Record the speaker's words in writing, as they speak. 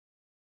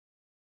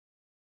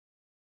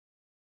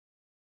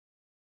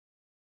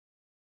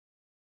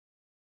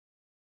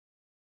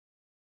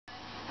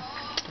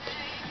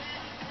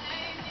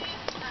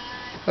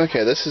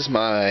Okay, this is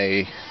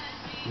my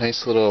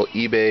nice little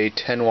eBay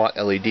 10-watt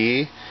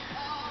LED,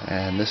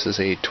 and this is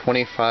a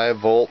 25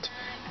 volt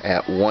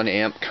at 1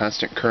 amp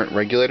constant current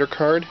regulator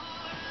card.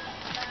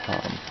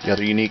 The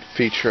other unique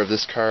feature of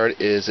this card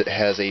is it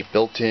has a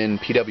built-in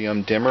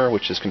PWM dimmer,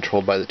 which is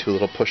controlled by the two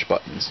little push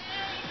buttons.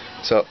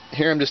 So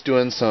here I'm just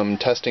doing some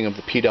testing of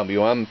the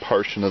PWM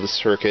portion of the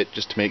circuit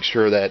just to make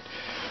sure that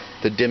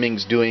the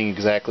dimming's doing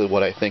exactly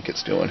what I think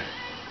it's doing.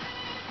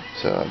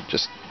 So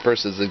just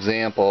first as an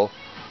example,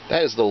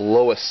 that is the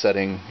lowest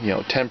setting,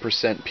 10%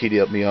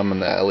 PWM on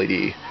the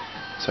LED.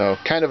 So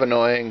kind of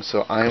annoying,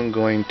 so I'm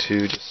going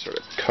to just sort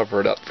of cover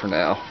it up for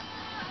now,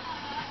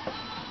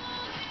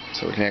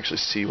 so we can actually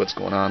see what's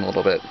going on a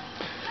little bit.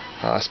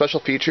 Special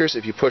features: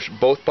 if you push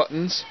both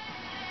buttons,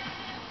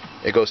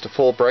 it goes to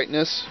full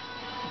brightness,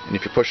 and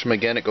if you push them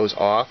again, it goes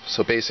off.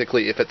 So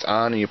basically, if it's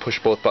on and you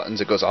push both buttons,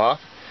 it goes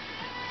off.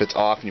 If it's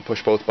off and you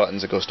push both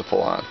buttons, it goes to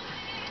full on.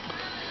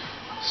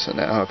 So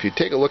now if you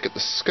take a look at the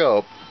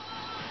scope,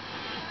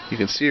 you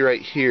can see right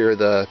here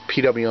the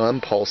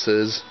PWM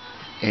pulses,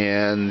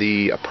 and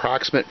the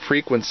approximate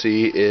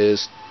frequency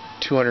is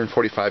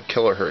 245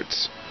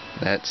 kilohertz.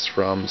 That's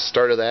from the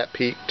start of that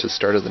peak to the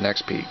start of the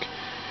next peak.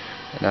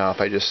 Now if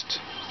I just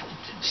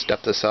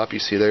step this up, you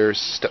see there's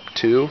step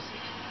 2,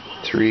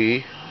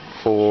 3,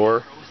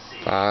 4,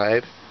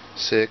 5,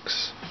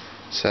 6,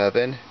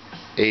 7,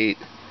 8,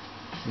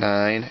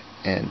 9,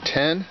 and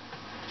 10.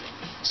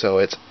 So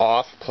it's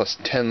off plus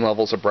 10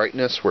 levels of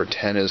brightness, where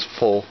 10 is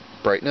full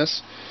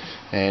brightness.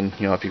 And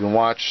if you can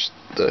watch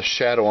the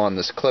shadow on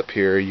this clip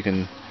here, you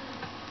can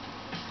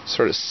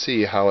sort of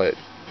see how it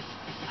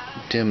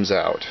dims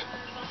out.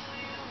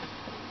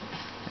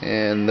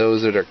 And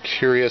those that are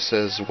curious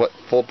as what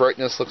full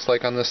brightness looks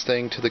like on this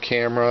thing to the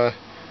camera,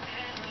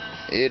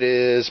 it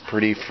is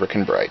pretty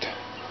frickin' bright.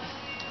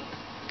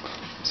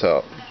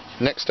 So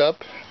next up,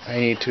 I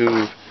need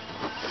to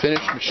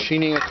finish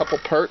machining a couple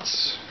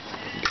parts.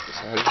 Get this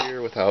out of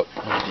here without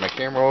moving my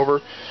camera over,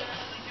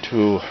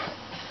 to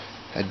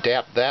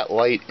adapt that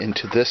light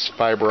into this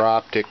fiber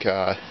optic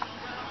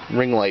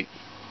ring light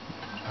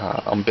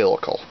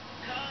umbilical.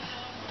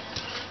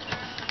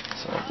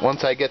 So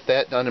once I get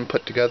that done and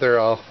put together,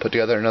 I'll put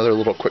together another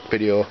little quick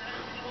video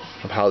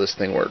of how this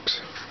thing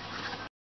works.